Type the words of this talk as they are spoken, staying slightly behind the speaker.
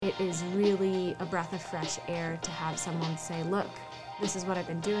it is really a breath of fresh air to have someone say, look, this is what I've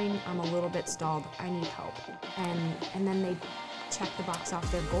been doing. I'm a little bit stalled. I need help. And then they check the box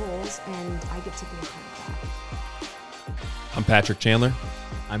off their goals, and I get to be a part of that. I'm Patrick Chandler.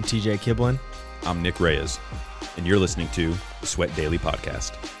 I'm TJ Kiblin. I'm Nick Reyes, and you're listening to the Sweat Daily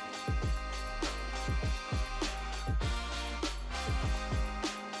Podcast.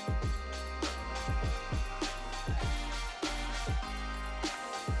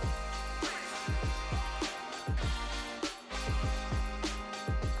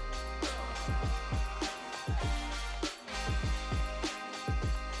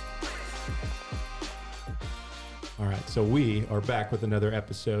 All right, so we are back with another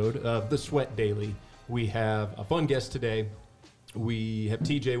episode of the Sweat Daily. We have a fun guest today. We have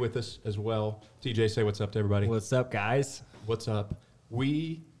TJ with us as well. TJ, say what's up to everybody. What's up, guys? What's up?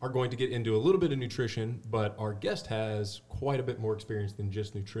 We are going to get into a little bit of nutrition, but our guest has quite a bit more experience than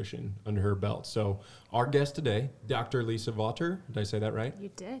just nutrition under her belt. So our guest today, Dr. Lisa Vawter. Did I say that right? You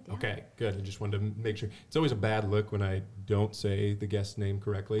did, yeah. Okay, good. I just wanted to make sure. It's always a bad look when I don't say the guest's name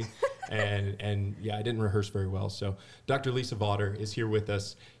correctly. and yeah, I didn't rehearse very well. So Dr. Lisa Vawter is here with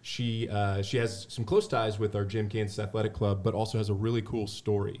us. She has some close ties with our Gym Kansas Athletic Club, but also has a really cool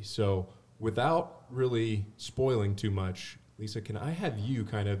story. So without really spoiling too much, Lisa, can I have you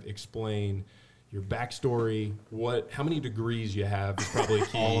kind of explain your backstory, how many degrees you have is probably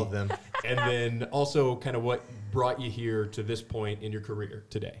key. All of them. And then also kind of what brought you here to this point in your career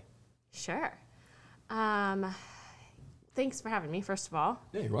today. Sure. Thanks for having me, first of all.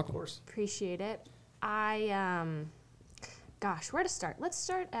 Yeah, you're welcome. Of course. Appreciate it. Gosh, where to start? Let's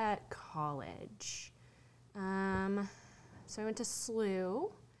start at college. So I went to SLU,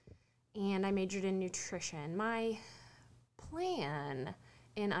 and I majored in nutrition. My plan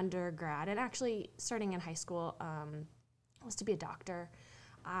in undergrad, and actually starting in high school, was to be a doctor.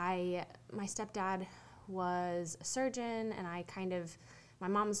 My stepdad was a surgeon, and my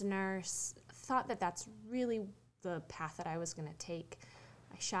mom's a nurse, thought that that's really the path that I was going to take.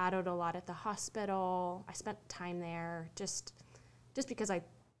 I shadowed a lot at the hospital. I spent time there just because I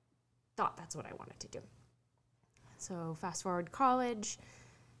thought that's what I wanted to do. So fast forward college,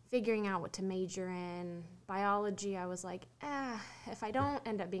 figuring out what to major in. Biology, I was like, if I don't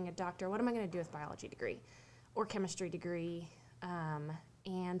end up being a doctor, what am I going to do with a biology degree or chemistry degree?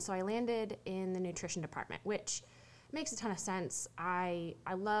 And so I landed in the nutrition department, which makes a ton of sense. I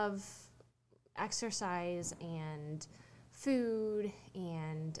love exercise and food,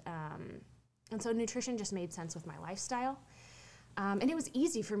 and so nutrition just made sense with my lifestyle. And it was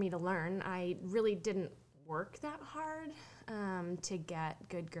easy for me to learn. I really didn't work that hard to get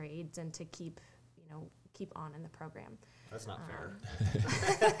good grades and to keep on in the program. That's not fair.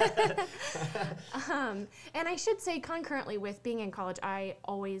 And I should say, concurrently with being in college, I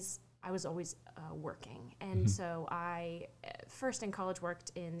was always working. And so I first in college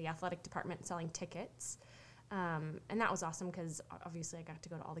worked in the athletic department selling tickets. And that was awesome because obviously I got to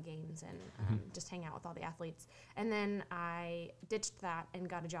go to all the games and just hang out with all the athletes. And then I ditched that and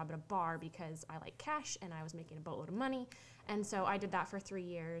got a job at a bar because I like cash and I was making a boatload of money. And so I did that for 3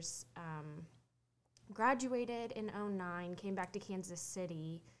 years. Graduated in 2009, came back to Kansas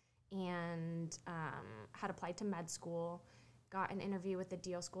City, and had applied to med school. Got an interview with the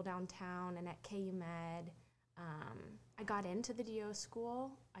DO school downtown and at KU Med. I got into the DO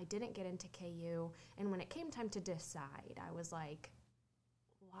school. I didn't get into KU. And when it came time to decide, I was like,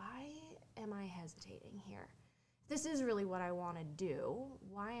 why am I hesitating here? This is really what I want to do.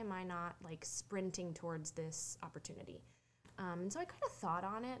 Why am I not sprinting towards this opportunity? And so I kind of thought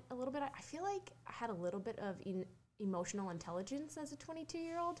on it a little bit. I feel like I had a little bit of emotional intelligence as a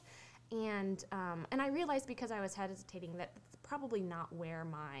 22-year-old. And I realized because I was hesitating that it's probably not where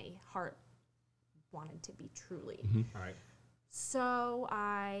my heart wanted to be truly. All right. So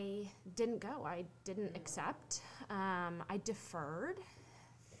I didn't go. I didn't accept. I deferred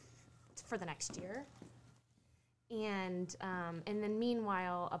for the next year. And then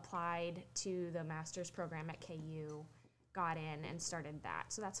meanwhile applied to the master's program at KU, got in and started that.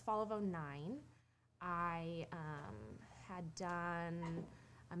 So that's fall of 2009. I had done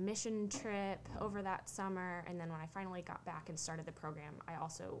a mission trip over that summer, and then when I finally got back and started the program, I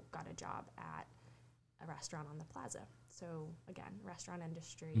also got a job at a restaurant on the plaza. So again, restaurant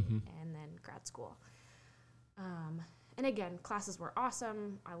industry, and then grad school. And again, classes were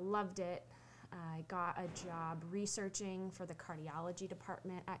awesome. I loved it. I got a job researching for the cardiology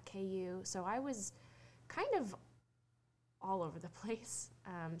department at KU. So I was kind of all over the place,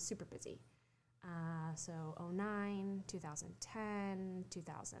 super busy. So 2009, 2010,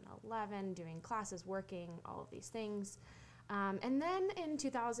 2011, doing classes, working, all of these things. And then in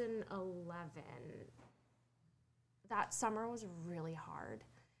 2011, that summer was really hard.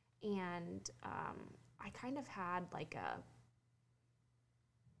 And I kind of had like I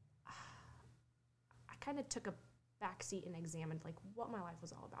kind of took a backseat and examined like what my life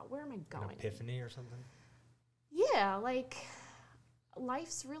was all about. Where am I going? An epiphany or something? Yeah, like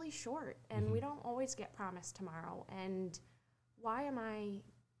life's really short and we don't always get promised tomorrow. And why am I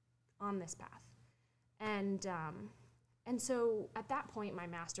on this path? And so at that point, my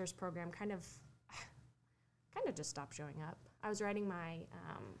master's program kind of just stopped showing up. I was writing my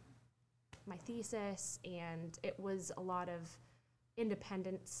my thesis, and it was a lot of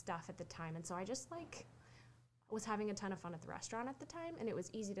independent stuff at the time. And so I just like was having a ton of fun at the restaurant at the time, and it was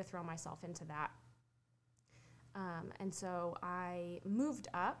easy to throw myself into that. And so I moved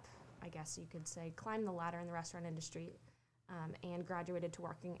up, I guess you could say, climbed the ladder in the restaurant industry, and graduated to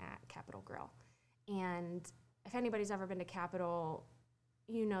working at Capitol Grill. And if anybody's ever been to Capitol,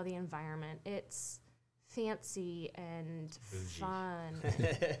 you know the environment. It's fancy and fun.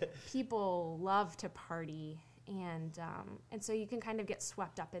 And people love to party, and so you can kind of get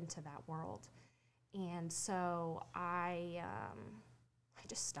swept up into that world. And so I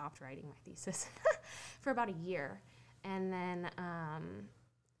just stopped writing my thesis for about a year, and then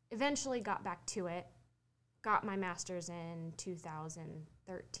eventually got back to it. Got my master's in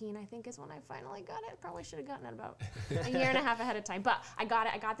 2013, I think is when I finally got it. Probably should have gotten it about a year and a half ahead of time, but I got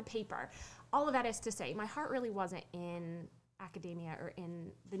it. I got the paper. All of that is to say, my heart really wasn't in academia or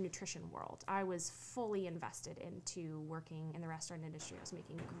in the nutrition world. I was fully invested into working in the restaurant industry. I was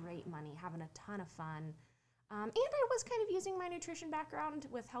making great money, having a ton of fun. And I was kind of using my nutrition background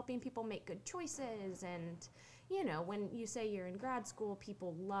with helping people make good choices. And, you know, when you say you're in grad school,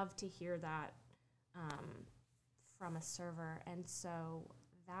 people love to hear that from a server. And so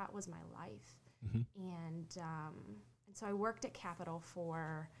that was my life. And so I worked at Capitol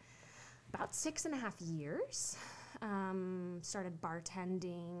for about 6.5 years, started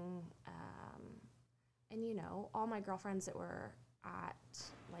bartending, and, you know, all my girlfriends that were at,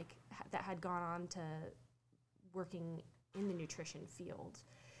 like, that had gone on to working in the nutrition field,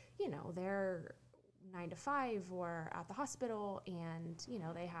 you know, they're 9 to 5 or at the hospital, and, you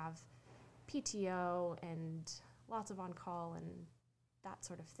know, they have PTO and lots of on-call and that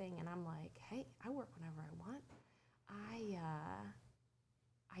sort of thing. And I'm like, hey, I work whenever I want.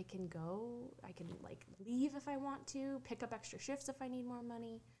 I can go, I can like leave if I want to, pick up extra shifts if I need more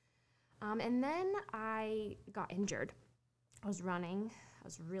money. And then I got injured. I was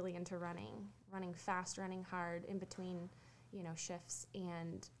really into running fast, running hard in between, you know, shifts,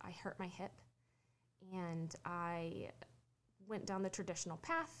 and I hurt my hip. And I went down the traditional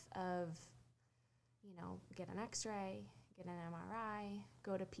path of, you know, get an x-ray, get an MRI,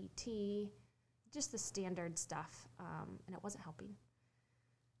 go to PT, just the standard stuff, and it wasn't helping.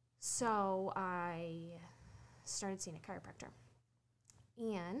 So I started seeing a chiropractor,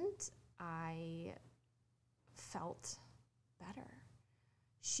 and I felt better.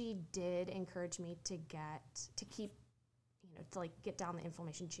 She did encourage me to keep, you know, to like get down the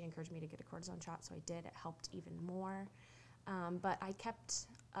inflammation. She encouraged me to get a cortisone shot, so I did. It helped even more. But I kept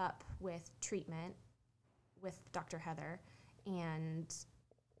up with treatment with Dr. Heather and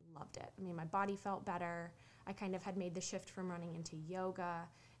loved it. I mean, my body felt better. I kind of had made the shift from running into yoga,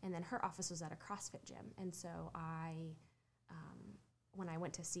 and then her office was at a CrossFit gym. And so when I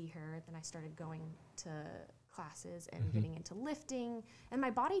went to see her, then I started going to classes and getting into lifting, and my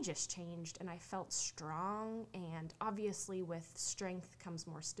body just changed, and I felt strong. And obviously with strength comes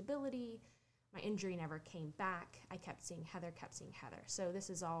more stability. My injury never came back. I kept seeing Heather. So this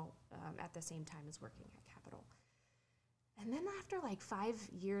is all at the same time as working at Capitol. And then after like 5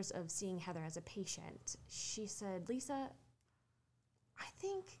 years of seeing Heather as a patient, she said, Lisa, I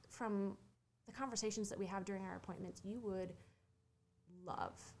think from the conversations that we have during our appointments, you would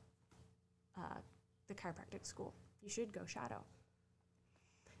love the chiropractic school. You should go shadow.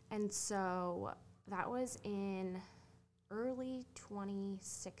 And so that was in early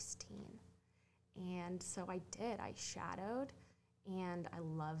 2016. And so I did. I shadowed, and I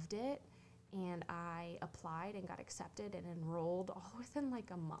loved it. And I applied and got accepted and enrolled all within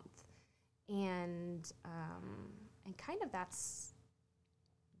like a month. And kind of that's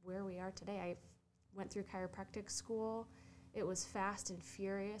where we are today. I went through chiropractic school. It was fast and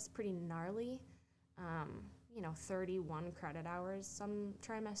furious, pretty gnarly. 31 credit hours some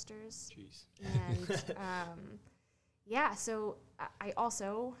trimesters. Jeez. And so I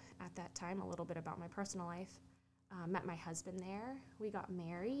also, at that time, a little bit about my personal life, met my husband there. We got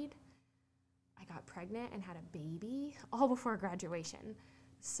married. I got pregnant and had a baby all before graduation.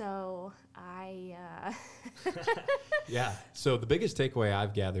 So I, Yeah. So the biggest takeaway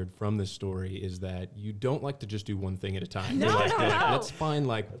I've gathered from this story is that you don't like to just do one thing at a time. No, You're like, no, no. let's find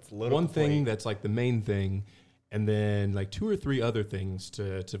like load up one the thing plate. that's like the main thing, and then like 2 or 3 other things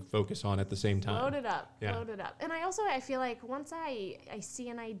to focus on at the same time. load it up, Yeah. load it up. And I feel like once I see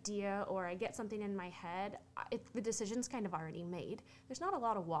an idea or I get something in my head, the decision's kind of already made. There's not a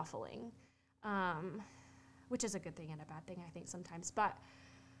lot of waffling, which is a good thing and a bad thing, I think, sometimes. But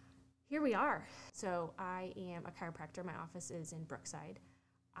here we are. So I am a chiropractor. My office is in Brookside.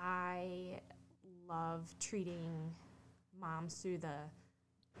 I love treating moms through the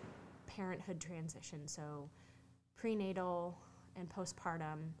parenthood transition. So prenatal and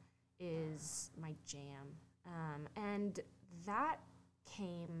postpartum is my jam. And that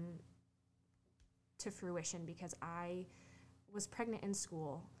came to fruition because I was pregnant in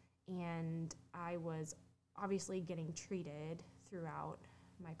school and I was obviously getting treated throughout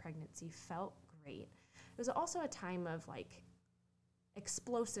my pregnancy. Felt great. It was also a time of like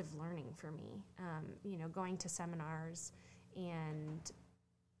explosive learning for me, going to seminars and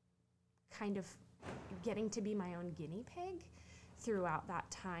kind of getting to be my own guinea pig throughout that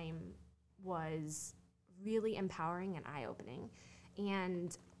time was really empowering and eye-opening.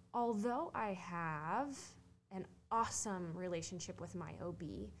 And although I have an awesome relationship with my OB,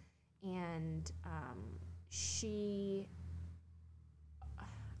 and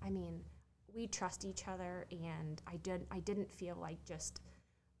we trust each other, and I didn't feel like just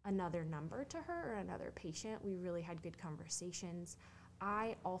another number to her or another patient. We really had good conversations.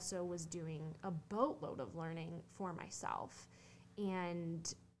 I also was doing a boatload of learning for myself,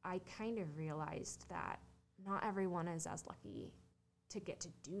 and I kind of realized that not everyone is as lucky to get to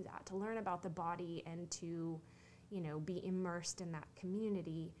do that, to learn about the body and to, be immersed in that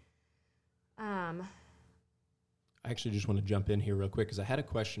community. I actually just want to jump in here real quick because I had a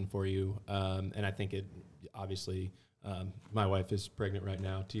question for you, and I think it obviously my wife is pregnant right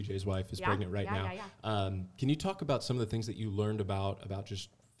now. TJ's wife is pregnant right now. Can you talk about some of the things that you learned about just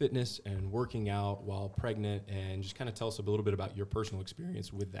fitness and working out while pregnant, and just kind of tell us a little bit about your personal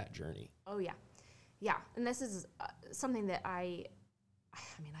experience with that journey? Oh yeah, and this is something that I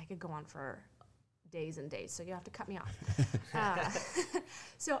could go on for days and days, so you have to cut me off.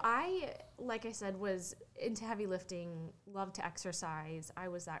 So I, like I said, was into heavy lifting, loved to exercise. I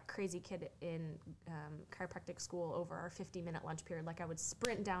was that crazy kid in chiropractic school over our 50-minute lunch period. Like I would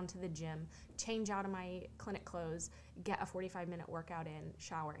sprint down to the gym, change out of my clinic clothes, get a 45-minute workout in,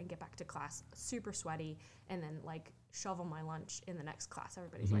 shower, and get back to class, super sweaty, and then like shovel my lunch in the next class.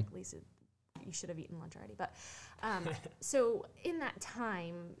 Everybody's like, Lisa, you should have eaten lunch already. But so in that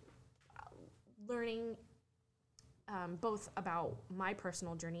time, learning both about my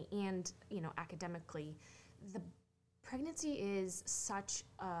personal journey and, academically, the pregnancy is such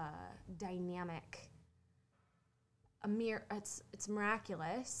a dynamic, it's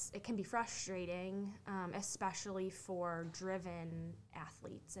miraculous. It can be frustrating, especially for driven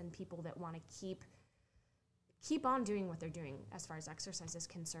athletes and people that want to keep on doing what they're doing as far as exercise is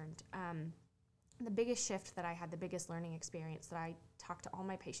concerned. The biggest shift that I had, the biggest learning experience that I talk to all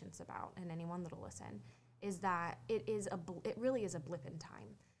my patients about, and anyone that'll listen, is that it really is a blip in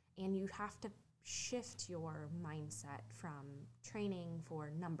time, and you have to shift your mindset from training for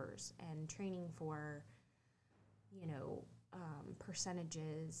numbers and training for,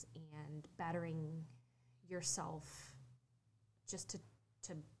 percentages and bettering yourself, just to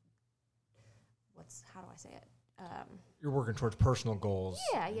how do I say it? You're working towards personal goals.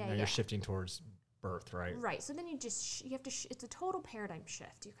 Yeah. You're shifting towards birth, right? Right. So then you just, you have to, it's a total paradigm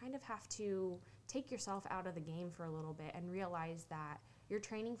shift. You kind of have to take yourself out of the game for a little bit and realize that you're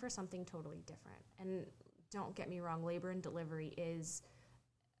training for something totally different. And don't get me wrong, labor and delivery is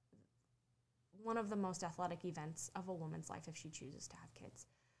one of the most athletic events of a woman's life if she chooses to have kids.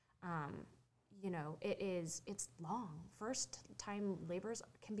 It's long. First time labors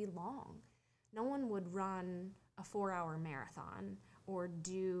can be long. No one would run a 4-hour marathon or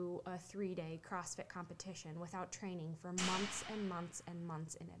do a 3-day CrossFit competition without training for months and months and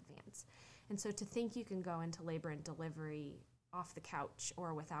months in advance. And so to think you can go into labor and delivery off the couch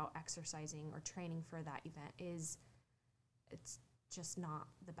or without exercising or training for that event it's just not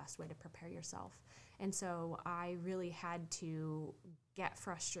the best way to prepare yourself. And so I really had to get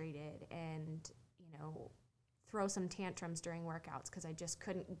frustrated and, throw some tantrums during workouts because I just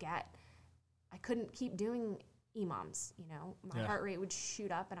couldn't keep doing EMOMs, my heart rate would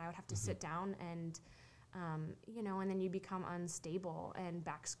shoot up and I would have to sit down and, and then you become unstable and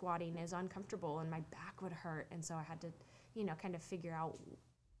back squatting is uncomfortable and my back would hurt. And so I had to, kind of figure out,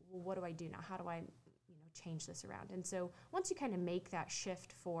 well, what do I do now? How do I, change this around. And so once you kind of make that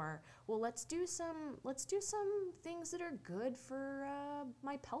shift for, well, let's do some things that are good for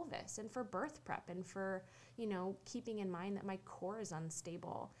my pelvis and for birth prep and for, keeping in mind that my core is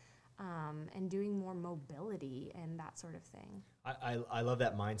unstable, and doing more mobility and that sort of thing. I love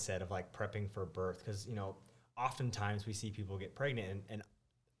that mindset of like prepping for birth, because, oftentimes we see people get pregnant and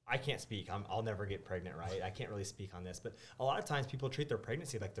I can't speak. I'll never get pregnant, right? I can't really speak on this, but a lot of times people treat their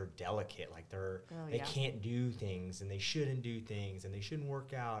pregnancy like they're delicate, like they can't do things and they shouldn't do things and they shouldn't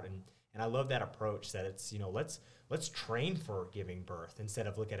work out. And I love that approach that it's, let's train for giving birth instead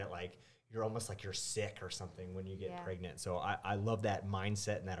of look at it like you're almost like you're sick or something when you get pregnant. So I love that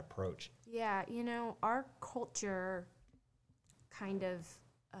mindset and that approach. Yeah. Our culture kind of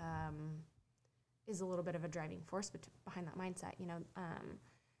is a little bit of a driving force behind that mindset.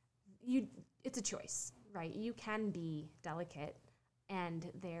 It's a choice, right? You can be delicate, and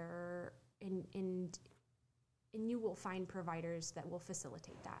you will find providers that will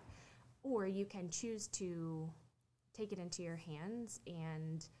facilitate that, or you can choose to take it into your hands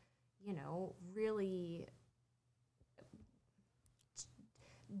and really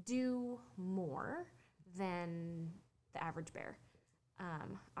do more than the average bear.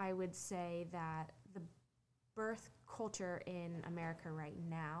 I would say that the birth culture in America right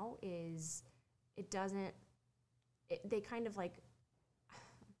now is, they kind of like,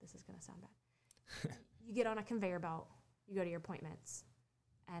 this is going to sound bad. You get on a conveyor belt, you go to your appointments,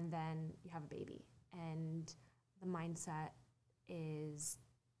 and then you have a baby. And the mindset is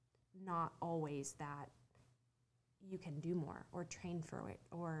not always that you can do more or train for it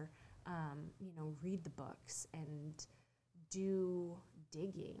or, read the books and do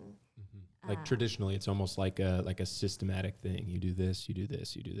digging. Mm-hmm. Like traditionally, it's almost like a systematic thing. You do this, you do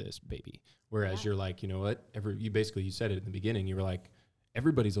this, you do this, baby. Whereas you're like, you know what? You said it in the beginning. You were like,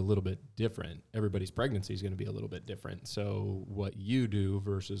 everybody's a little bit different. Everybody's pregnancy is going to be a little bit different. So what you do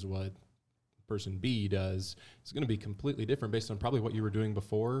versus what person B does is going to be completely different based on probably what you were doing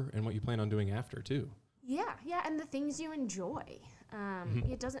before and what you plan on doing after too. Yeah, and the things you enjoy.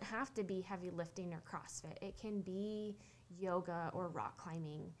 It doesn't have to be heavy lifting or CrossFit. It can be yoga or rock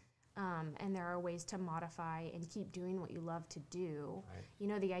climbing. And there are ways to modify and keep doing what you love to do.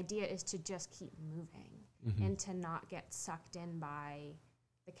 Right. The idea is to just keep moving and to not get sucked in by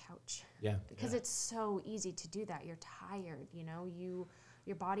the couch. Yeah. Because it's so easy to do that. You're tired,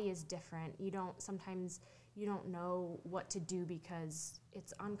 your body is different. Sometimes you don't know what to do because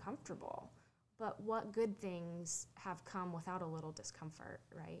it's uncomfortable. But what good things have come without a little discomfort,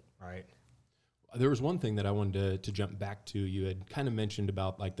 right? Right. There was one thing that I wanted to jump back to. You had kind of mentioned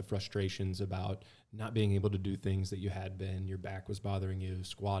about like the frustrations about not being able to do things that you had been. Your back was bothering you,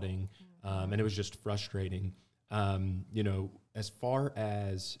 squatting, and it was just frustrating. As far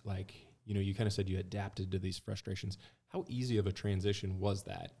as like, you kind of said you adapted to these frustrations. How easy of a transition was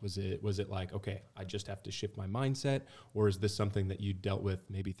that? Was it like, okay, I just have to shift my mindset, or is this something that you dealt with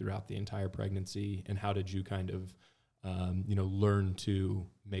maybe throughout the entire pregnancy? And how did you kind of learn to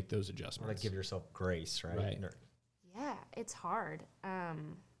make those adjustments? Or like give yourself grace, right? Right. Yeah, it's hard.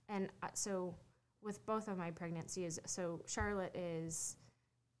 So with both of my pregnancies, so Charlotte is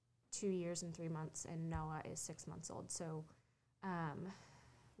 2 years and 3 months, and Noah is 6 months old. So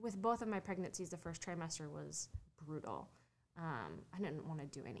with both of my pregnancies, the first trimester was brutal. I didn't want to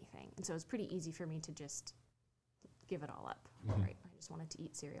do anything. And so it was pretty easy for me to just give it all up, right? I just wanted to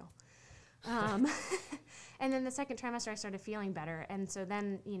eat cereal. And then the second trimester, I started feeling better. And so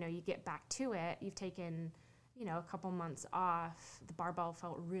then, you get back to it. You've taken, a couple months off. The barbell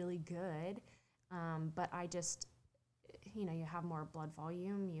felt really good. But I just, you have more blood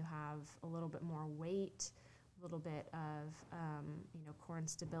volume. You have a little bit more weight, a little bit of, core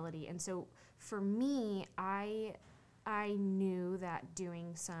instability. And so for me, I knew that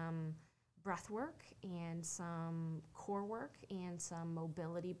doing some breath work and some core work and some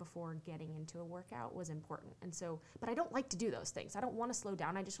mobility before getting into a workout was important. And so, but I don't like to do those things. I don't want to slow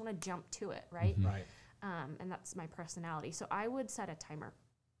down. I just want to jump to it, right? Mm-hmm. Right. And that's my personality. So I would set a timer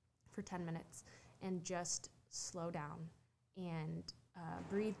for 10 minutes and just slow down and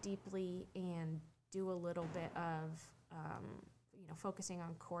breathe deeply and do a little bit of, focusing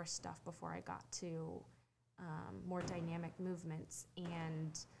on core stuff before I got to more dynamic movements.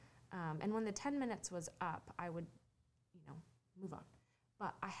 And when the 10 minutes was up, I would, move on.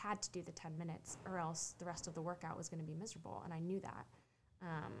 But I had to do the 10 minutes or else the rest of the workout was going to be miserable. And I knew that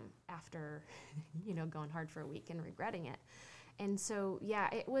after, going hard for a week and regretting it. And so,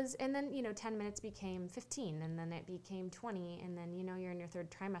 it was, and then, 10 minutes became 15 and then it became 20. And then, you're in your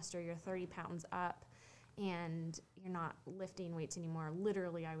third trimester, you're 30 pounds up and you're not lifting weights anymore.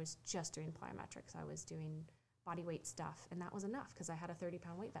 Literally, I was just doing plyometrics. I was doing body weight stuff, and that was enough because I had a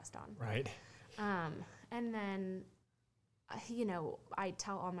 30-pound weight vest on. Right. And then, you know, I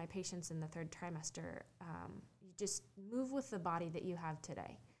tell all my patients in the third trimester, you just move with the body that you have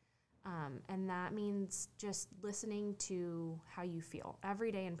today. And that means just listening to how you feel.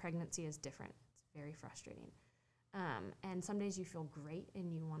 Every day in pregnancy is different. It's very frustrating. And some days you feel great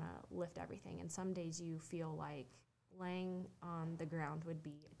and you want to lift everything. And some days you feel like laying on the ground would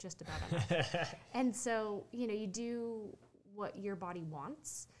be just about enough. And so, you know, you do what your body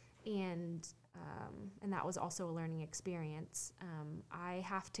wants. And that was also a learning experience. I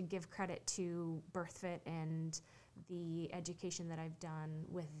have to give credit to BirthFit and the education that I've done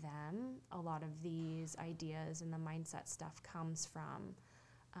with them. A lot of these ideas and the mindset stuff comes from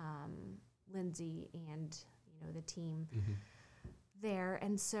Lindsay and, you know, the team there.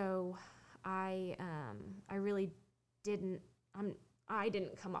 And so I really I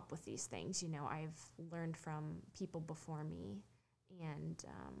didn't come up with these things. You know, I've learned from people before me,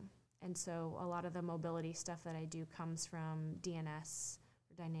 and so a lot of the mobility stuff that I do comes from DNS,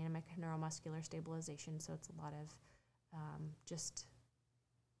 or dynamic neuromuscular stabilization. So it's a lot of just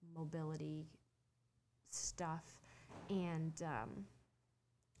mobility stuff, and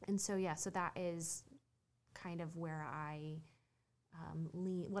so yeah, so that is kind of where I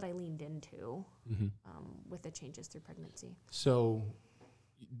what I leaned into with the changes through pregnancy. So,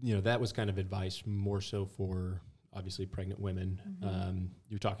 you know, that was kind of advice more so for obviously pregnant women.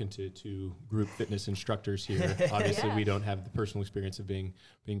 You're talking to group fitness instructors here. Obviously, we don't have the personal experience of being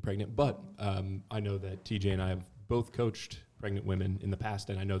pregnant, but I know that TJ and I have both coached pregnant women in the past,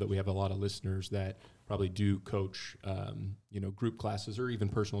 and I know that we have a lot of listeners that probably do coach, you know, group classes or even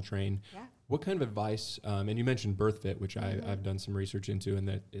personal train. Yeah. What kind of advice, and you mentioned BirthFit, which I've done some research into, and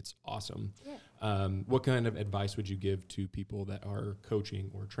that it's awesome. Yeah. What kind of advice would you give to people that are coaching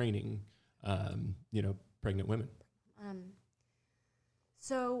or training, you know, pregnant women?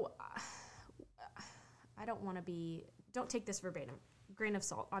 So I don't take this verbatim, grain of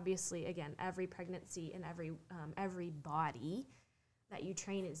salt. Obviously, again, every pregnancy and every body that you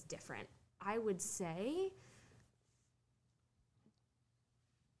train is different. I would say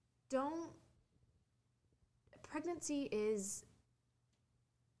pregnancy is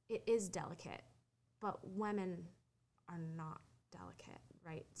delicate, but women are not delicate,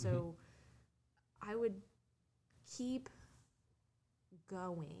 right? So I would keep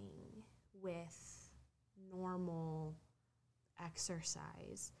going with normal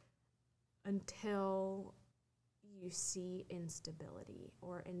exercise until you see instability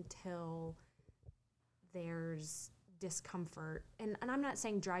or until there's discomfort. And I'm not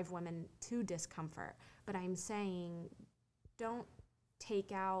saying drive women to discomfort, but I'm saying don't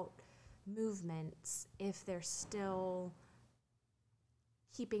take out movements if they're still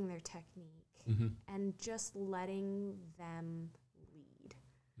keeping their technique and just letting them lead.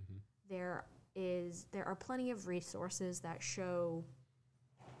 There are plenty of resources that show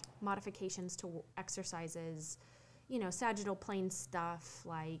modifications to exercises, you know, sagittal plane stuff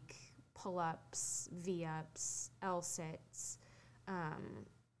like pull-ups, V-ups, L-sits,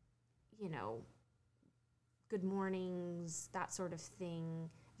 you know, good mornings, that sort of thing.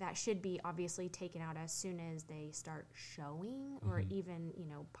 That should be obviously taken out as soon as they start showing or even, you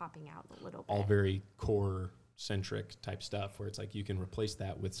know, popping out a little bit. All very core-centric type stuff where it's like you can replace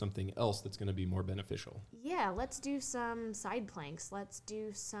that with something else that's going to be more beneficial. Yeah, let's do some side planks. Let's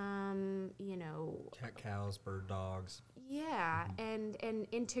do some, you know... Cat cows, bird dogs. Yeah, and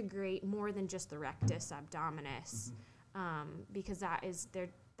integrate more than just the rectus abdominis, because that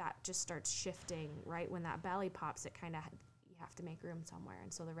just starts shifting, right? When that belly pops, it kind of... have to make room somewhere,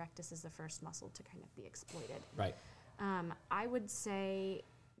 and so the rectus is the first muscle to kind of be exploited. Right. I would say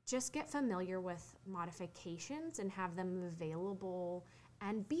just get familiar with modifications and have them available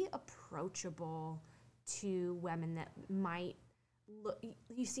and be approachable to women that might look.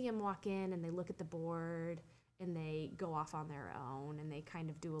 You see them walk in and they look at the board and they go off on their own and they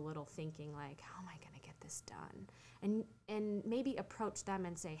kind of do a little thinking like, how am I going to get this done? And maybe approach them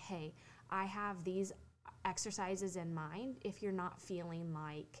and say, hey, I have these exercises in mind if you're not feeling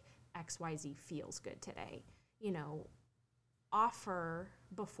like XYZ feels good today. You know, offer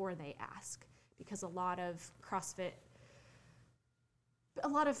before they ask, because a lot of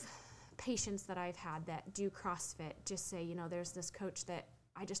patients that I've had that do CrossFit just say, you know, there's this coach that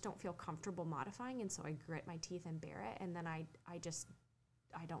I just don't feel comfortable modifying, and so I grit my teeth and bear it, and then I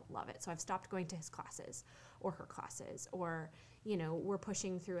don't love it. So I've stopped going to his classes or her classes, or, you know, we're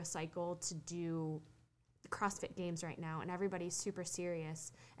pushing through a cycle to do CrossFit Games right now, and everybody's super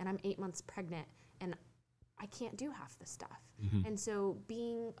serious, and I'm 8 months pregnant, and I can't do half the stuff. Mm-hmm. And so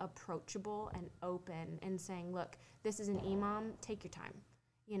being approachable and open and saying, look, this is an EMOM, take your time.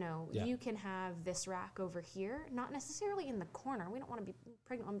 You know, Yeah. you can have this rack over here, not necessarily in the corner. We don't want to be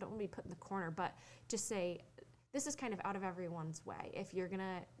pregnant women, don't want to be put in the corner, but just say, this is kind of out of everyone's way. If you're going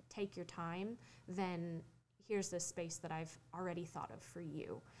to take your time, then here's this space that I've already thought of for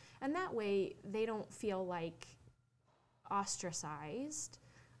you. And that way they don't feel like ostracized,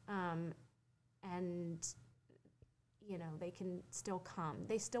 and you know, they can still come.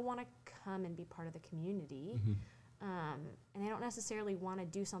 They still want to come and be part of the community. Mm-hmm. And they don't necessarily want to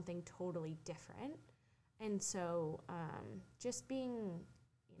do something totally different. And so just being,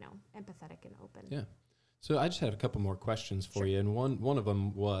 you know, empathetic and open. Yeah. So I just had a couple more questions for you. And one of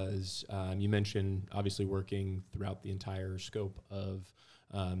them was, you mentioned obviously working throughout the entire scope of,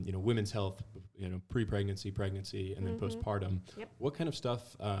 you know, women's health, you know, pre-pregnancy, pregnancy, and then postpartum. Yep. What kind of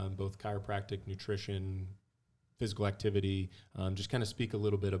stuff, both chiropractic, nutrition, physical activity, just kind of speak a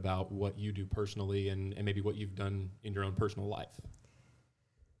little bit about what you do personally and maybe what you've done in your own personal life.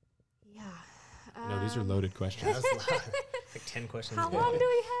 Yeah. No, these are loaded questions. That was like 10 questions. How ago. long do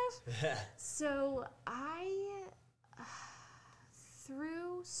we have? So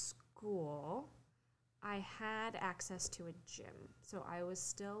through school, I had access to a gym. So I was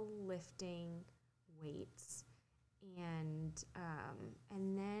still lifting weights. And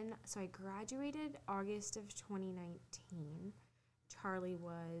then, so I graduated August of 2019. Charlie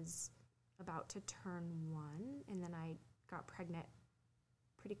was about to turn 1, and then I got pregnant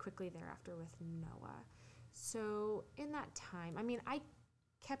pretty quickly thereafter with Noah. So in that time, I mean, I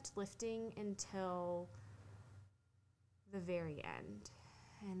kept lifting until the very end.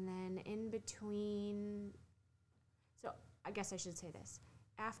 And then in between, so I guess I should say this.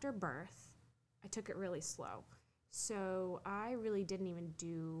 After birth, I took it really slow. So I really didn't even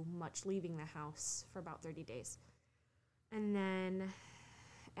do much leaving the house for about 30 days. And then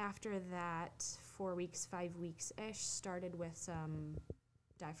after that, 4 weeks, 5 weeks-ish, started with some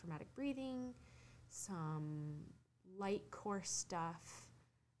diaphragmatic breathing, some light core stuff,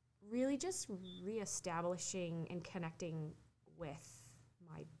 really just reestablishing and connecting with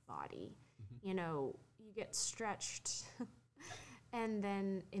my body. Mm-hmm. You know, you get stretched and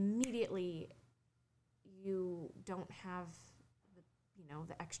then immediately you don't have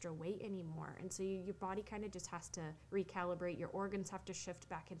the extra weight anymore. And so your body kind of just has to recalibrate. Your organs have to shift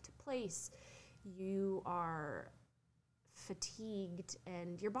back into place. You are fatigued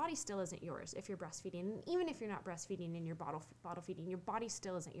and your body still isn't yours if you're breastfeeding. And even if you're not breastfeeding and you're bottle feeding, your body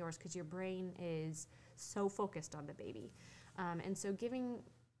still isn't yours because your brain is so focused on the baby. And so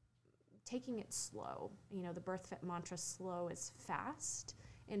taking it slow, the birth fit mantra, slow is fast.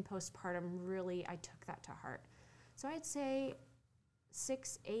 In postpartum, really, I took that to heart. So I'd say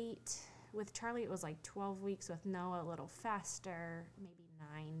 6, 8. With Charlie, it was like 12 weeks. With Noah, a little faster, maybe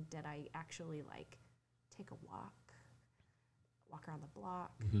 9. Did I actually take a walk around the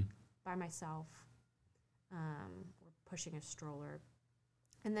block by myself, or pushing a stroller.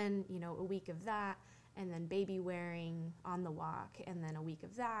 And then, a week of that, and then baby wearing on the walk, and then a week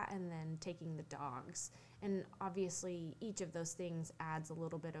of that, and then taking the dogs. And obviously, each of those things adds a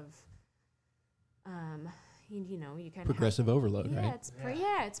little bit of, you kind of progressive overload, right?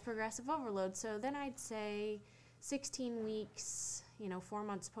 It's progressive overload. So then I'd say 16 weeks, 4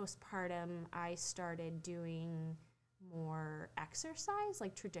 months postpartum, I started doing more exercise,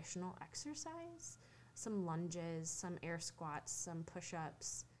 like traditional exercise, some lunges, some air squats, some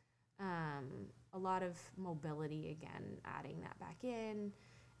push-ups, a lot of mobility again, adding that back in.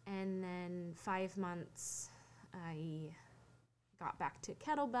 And then 5 months, I got back to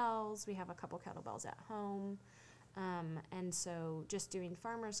kettlebells. We have a couple kettlebells at home. And so just doing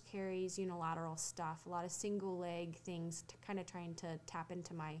farmer's carries, unilateral stuff, a lot of single leg things, to kind of trying to tap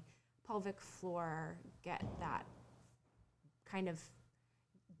into my pelvic floor, get that kind of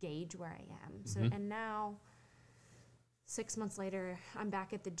gauge where I am. So, and now 6 months later, I'm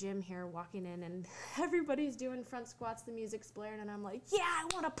back at the gym here walking in and everybody's doing front squats, the music's blaring, and I'm like, yeah, I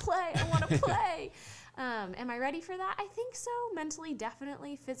want to play. Am I ready for that? I think so. Mentally,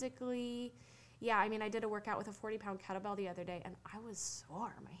 definitely. Physically, yeah. I mean, I did a workout with a 40-pound kettlebell the other day and I was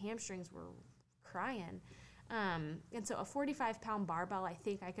sore. My hamstrings were crying. And so a 45-pound barbell, I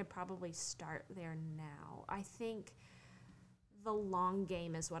think I could probably start there now. I think the long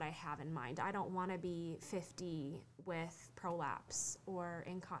game is what I have in mind. I don't want to be 50 with prolapse or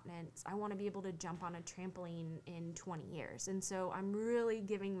incontinence. I want to be able to jump on a trampoline in 20 years. And so I'm really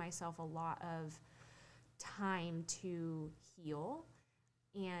giving myself a lot of time to heal.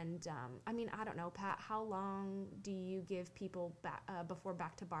 And I mean, I don't know, Pat, how long do you give people before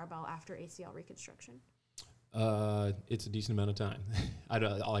back to barbell after ACL reconstruction? It's a decent amount of time. I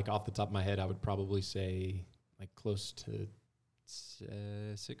don't, like off the top of my head, I would probably say like close to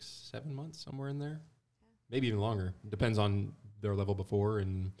 6-7 months, somewhere in there. Maybe even longer. Depends on their level before,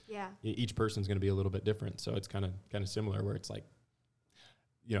 and Yeah. each person's going to be a little bit different. So it's kind of similar, where it's like,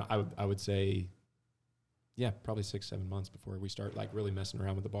 I would say, yeah, probably 6-7 months before we start like really messing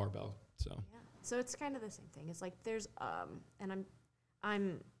around with the barbell. So Yeah. So it's kind of the same thing. It's like there's and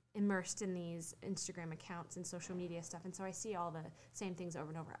I'm immersed in these Instagram accounts and social media stuff, and so I see all the same things over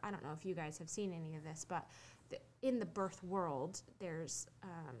and over. I don't know if you guys have seen any of this, but in the birth world, there's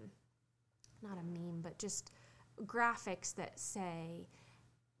not a meme, but just graphics that say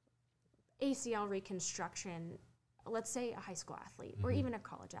ACL reconstruction. Let's say a high school athlete or even a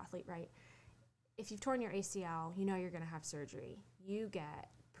college athlete, right? If you've torn your ACL, you know you're going to have surgery. You get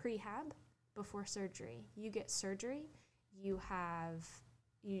prehab before surgery. You get surgery. You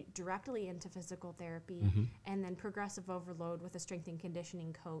directly into physical therapy, and then progressive overload with a strength and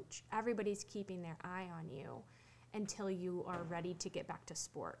conditioning coach. Everybody's keeping their eye on you until you are ready to get back to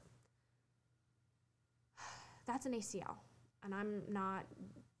sport. That's an ACL, and I'm not,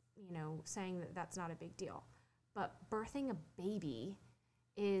 saying that that's not a big deal. But birthing a baby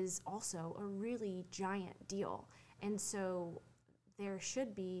is also a really giant deal. And so there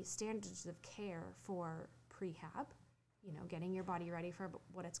should be standards of care for prehab, getting your body ready for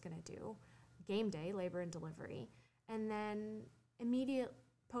what it's going to do, game day, labor and delivery, and then immediate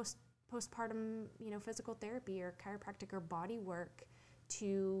postpartum, physical therapy or chiropractic or body work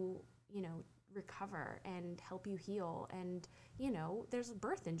to, recover and help you heal. And, there's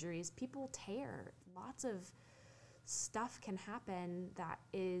birth injuries. People tear. Lots of stuff can happen that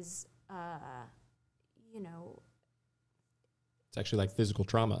is, it's actually like physical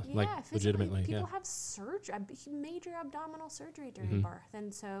trauma, like legitimately. People have surgery, major abdominal surgery during birth.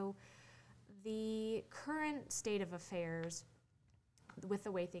 And so the current state of affairs with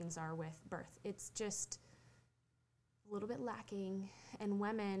the way things are with birth, it's just a little bit lacking. And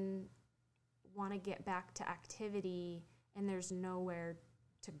women want to get back to activity, and there's nowhere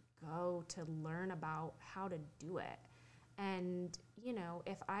to go to learn about how to do it. And,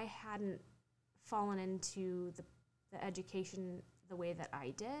 if I hadn't fallen into the education the way that I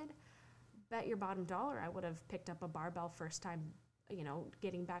did, bet your bottom dollar I would have picked up a barbell first time,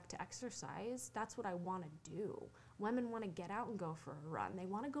 getting back to exercise. That's what I want to do. Women want to get out and go for a run. They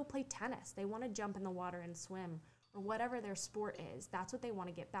want to go play tennis. They want to jump in the water and swim, or whatever their sport is. That's what they want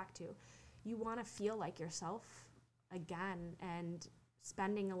to get back to. You want to feel like yourself again, and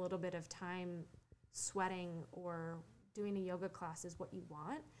spending a little bit of time sweating or doing a yoga class is what you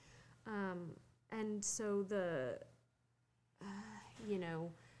want. And so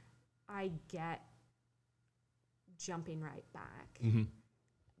I get jumping right back.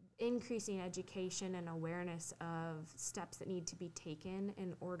 Increasing education and awareness of steps that need to be taken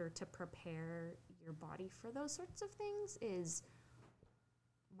in order to prepare your body for those sorts of things is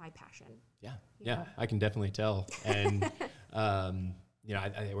my passion. Yeah, I can definitely tell. And,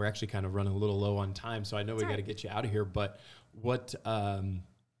 we're actually kind of running a little low on time, so I know we got to get you out of here. But what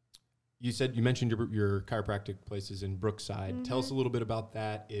you mentioned your chiropractic places in Brookside. Tell us a little bit about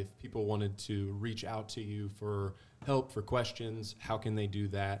that. If people wanted to reach out to you for help, for questions, how can they do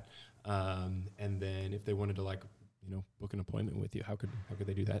that? And then if they wanted to book an appointment with you, how could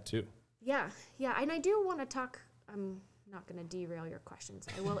they do that too? Yeah. And I do want to talk, I'm not going to derail your questions.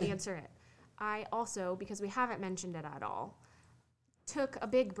 I will answer it. I also, because we haven't mentioned it at all, took a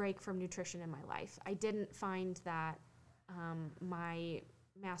big break from nutrition in my life. I didn't find that my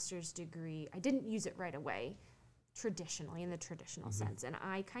master's degree, I didn't use it right away, traditionally, in the traditional sense. And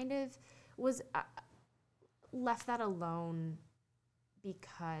I kind of was left that alone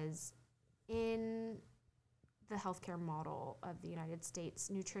because in the healthcare model of the United States,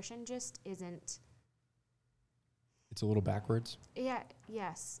 nutrition just isn't. It's a little backwards? Yeah,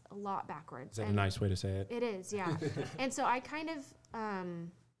 yes, a lot backwards. Is that a nice way to say it? It is, yeah. And so I kind of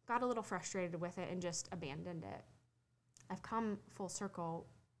got a little frustrated with it and just abandoned it. I've come full circle,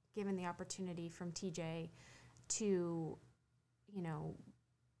 given the opportunity from TJ to,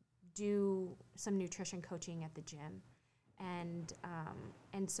 do some nutrition coaching at the gym. And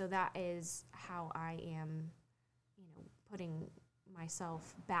so that is how I am, putting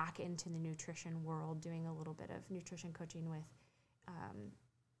myself back into the nutrition world, doing a little bit of nutrition coaching with,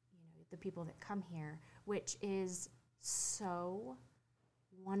 the people that come here, which is so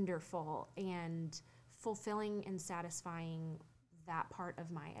wonderful and fulfilling and satisfying, that part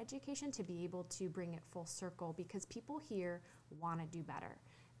of my education, to be able to bring it full circle, because people here want to do better.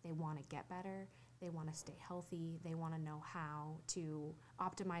 They want to get better. They want to stay healthy. They want to know how to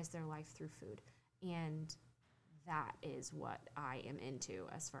optimize their life through food. And that is what I am into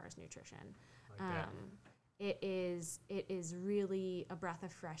as far as nutrition. Like that. It is really a breath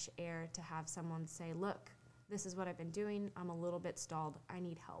of fresh air to have someone say, look, this is what I've been doing. I'm a little bit stalled. I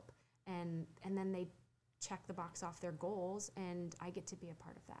need help. And then they check the box off their goals, and I get to be a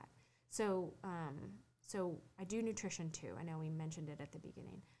part of that. So I do nutrition too. I know we mentioned it at the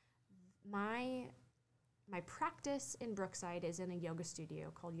beginning. My practice in Brookside is in a yoga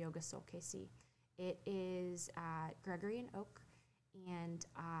studio called Yoga Soul KC. It is at Gregory and Oak, and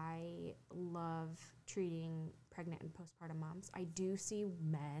I love treating pregnant and postpartum moms. I do see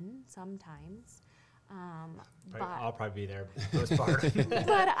men sometimes, but I'll probably be there postpartum.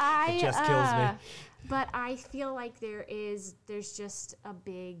 but It just kills me. But I feel like there's just a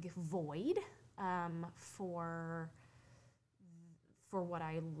big void for what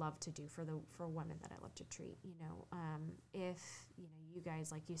I love to do for women that I love to treat. If you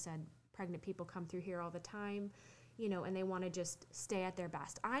guys, like you said, pregnant people come through here all the time, and they want to just stay at their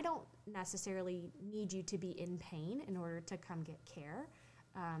best. I don't necessarily need you to be in pain in order to come get care.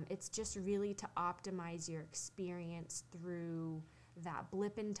 It's just really to optimize your experience through that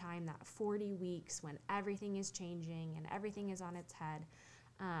blip in time, that 40 weeks when everything is changing and everything is on its head.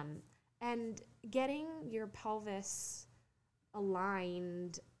 And getting your pelvis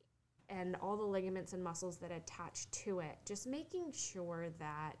aligned and all the ligaments and muscles that attach to it, just making sure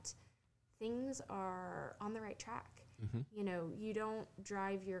that things are on the right track. You don't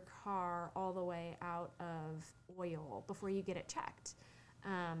drive your car all the way out of oil before you get it checked.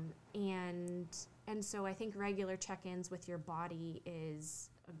 And so I think regular check-ins with your body is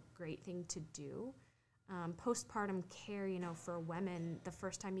a great thing to do. Postpartum care, for women, the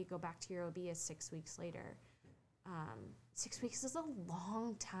first time you go back to your OB is 6 weeks later. 6 weeks is a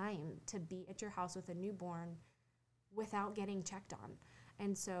long time to be at your house with a newborn without getting checked on.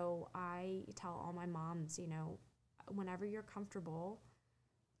 And so I tell all my moms, whenever you're comfortable,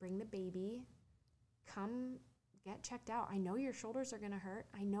 bring the baby, come get checked out. I know your shoulders are going to hurt.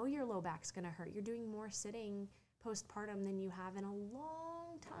 I know your low back's going to hurt. You're doing more sitting postpartum than you have in a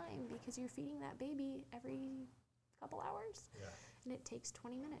long time because you're feeding that baby every couple hours. Yeah. And it takes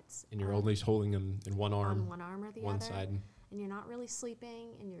 20 minutes. And you're only holding them in one arm. On one arm or the one other. Side. And you're not really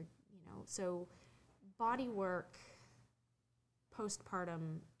sleeping, and you're, so body work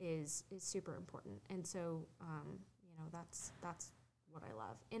postpartum is super important. And so, that's what I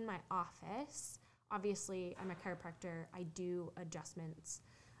love. In my office, obviously, I'm a chiropractor. I do adjustments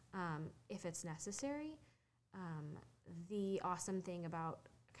if it's necessary. The awesome thing about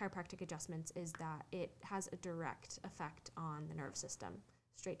chiropractic adjustments is that it has a direct effect on the nerve system,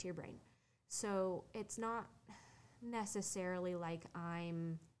 straight to your brain. So it's not necessarily like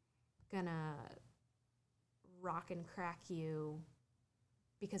I'm gonna rock and crack you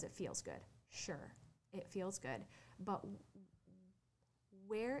because it feels good. Sure, it feels good. But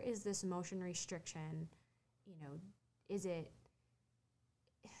where is this motion restriction? Is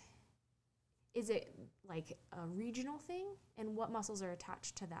it like a regional thing, and what muscles are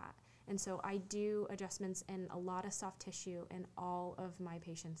attached to that? And so I do adjustments in a lot of soft tissue, and all of my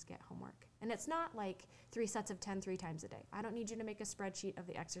patients get homework. And it's not like 3 sets of 10 3 times a day. I don't need you to make a spreadsheet of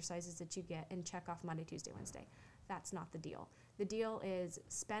the exercises that you get and check off Monday, Tuesday, Wednesday. That's not the deal. The deal is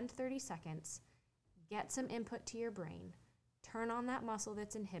spend 30 seconds, get some input to your brain, turn on that muscle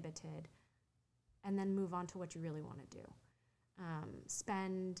that's inhibited, and then move on to what you really want to do.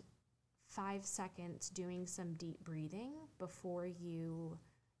 Spend 5 seconds doing some deep breathing before you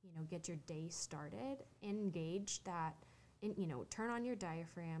get your day started. Engage that, turn on your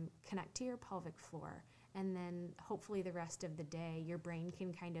diaphragm, connect to your pelvic floor, and then hopefully the rest of the day your brain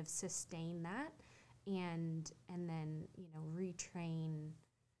can kind of sustain that and then retrain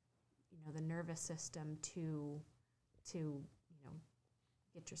the nervous system to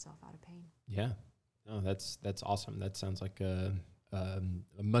get yourself out of pain. Yeah. No, that's awesome. That sounds like a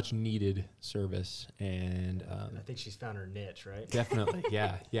much needed service, and I think she's found her niche, right? Definitely,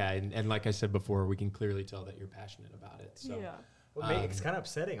 yeah, and like I said before, we can clearly tell that you're passionate about it. So, yeah. Well, it's kind of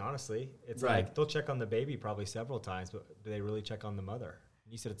upsetting, honestly. It's right. like they'll check on the baby probably several times, but do they really check on the mother?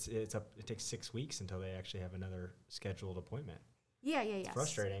 You said it takes 6 weeks until they actually have another scheduled appointment. Yeah. It's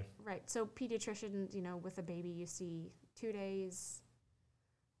frustrating. Right. So pediatricians, with a baby, you see 2 days,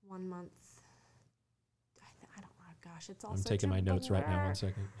 1 month. I don't know. Gosh, it's all. I'm taking my notes right now. 1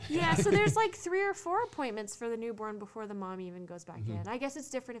 second. Yeah. So there's like 3 or 4 appointments for the newborn before the mom even goes back in. I guess it's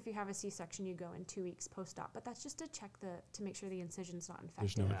different if you have a C-section. You go in 2 weeks post-op, but that's just to check to make sure the incision's not infected.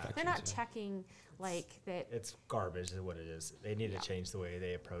 There's no infection. They're not checking like that. It's garbage, is what it is. They need to change the way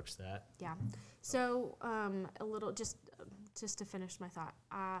they approach that. Yeah. So a little just to finish my thought.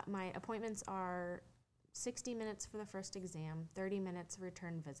 My appointments are 60 minutes for the first exam, 30 minutes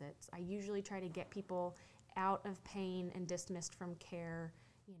return visits. I usually try to get people out of pain and dismissed from care,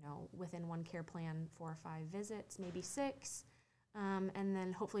 within one care plan, 4 or 5 visits, maybe 6. And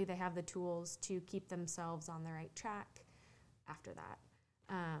then hopefully they have the tools to keep themselves on the right track after that.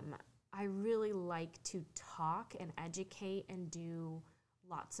 I really like to talk and educate and do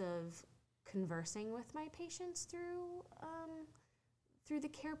lots of conversing with my patients through the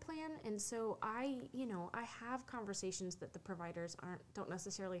care plan. And so I have conversations that the providers don't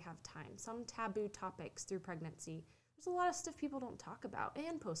necessarily have time. Some taboo topics through pregnancy. There's a lot of stuff people don't talk about,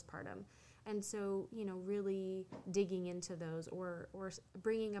 and postpartum. And so, really digging into those or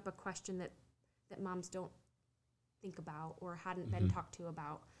bringing up a question that moms don't think about or hadn't been talked to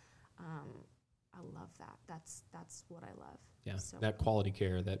about. I love that. That's what I love. Yeah, so. That quality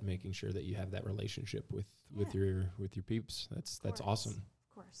care, that making sure that you have that relationship with your peeps. That's awesome. Of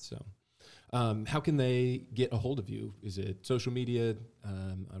course. So, how can they get a hold of you? Is it social media? I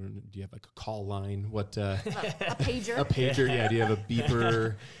don't know. Do you have like a call line? What? A pager. A pager. Yeah. Do you have a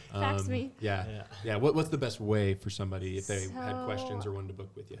beeper? Fax me. Yeah. What's the best way for somebody if they had questions or wanted to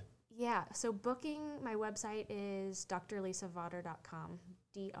book with you? Yeah. So booking, my website is drlisavawter.com.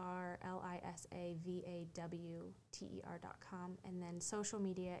 DRLISAVAWTER.com. And then social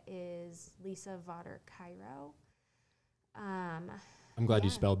media is Lisa Vawter Cairo. I'm glad you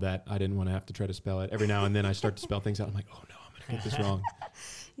spelled that. I didn't want to have to try to spell it. Every now and then I start to spell things out. I'm like, oh no, I'm going to get this wrong.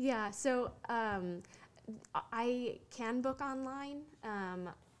 Yeah. So I can book online.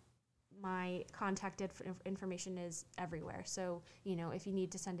 My contact information is everywhere. So, if you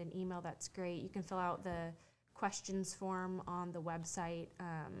need to send an email, that's great. You can fill out the questions form on the website.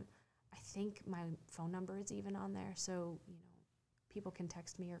 I think my phone number is even on there. So, people can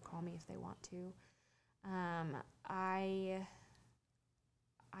text me or call me if they want to.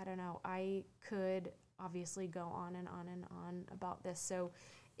 I don't know. I could obviously go on and on and on about this. So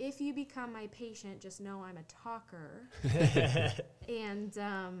if you become my patient, just know I'm a talker.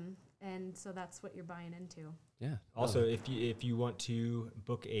 And so that's what you're buying into. Yeah. Also, if you want to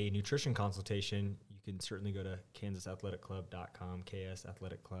book a nutrition consultation, you can certainly go to KansasAthleticClub.com,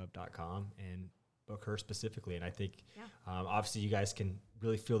 KSAthleticClub.com, and book her specifically. And I think obviously you guys can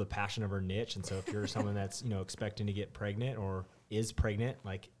really feel the passion of her niche. And so if you're someone that's expecting to get pregnant or is pregnant,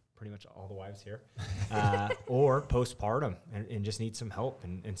 like pretty much all the wives here, or postpartum and just need some help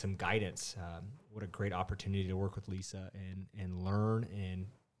and some guidance, what a great opportunity to work with Lisa and learn and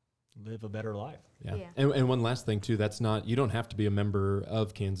live a better life. Yeah. And one last thing too, you don't have to be a member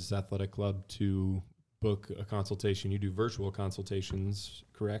of Kansas Athletic Club to book a consultation. You do virtual consultations,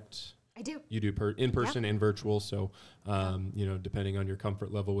 correct? I do. You do in person and virtual. So, depending on your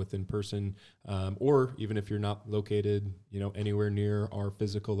comfort level with in person, or even if you're not located, anywhere near our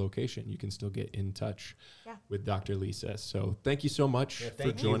physical location, you can still get in touch with Dr. Lisa. So thank you so much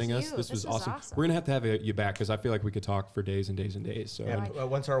for joining us. This was awesome. We're going to have you back because I feel like we could talk for days and days and days. So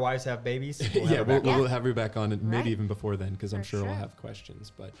once our wives have babies, we'll have you back on maybe even before then, because I'm sure we'll have questions.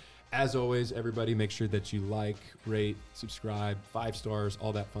 But as always, everybody make sure that you like, rate, subscribe, 5 stars,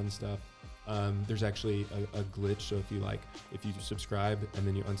 all that fun stuff. There's actually a glitch. So if you subscribe and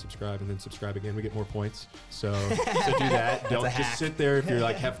then you unsubscribe and then subscribe again, we get more points. So do that. Don't just sit there. If you're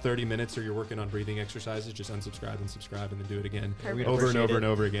have 30 minutes or you're working on breathing exercises, just unsubscribe and subscribe and then do it again over and over and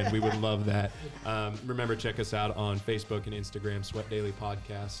over again. We would love that. Remember, check us out on Facebook and Instagram, Sweat Daily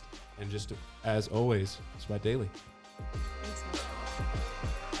Podcast. And just as always, Sweat Daily. Thanks,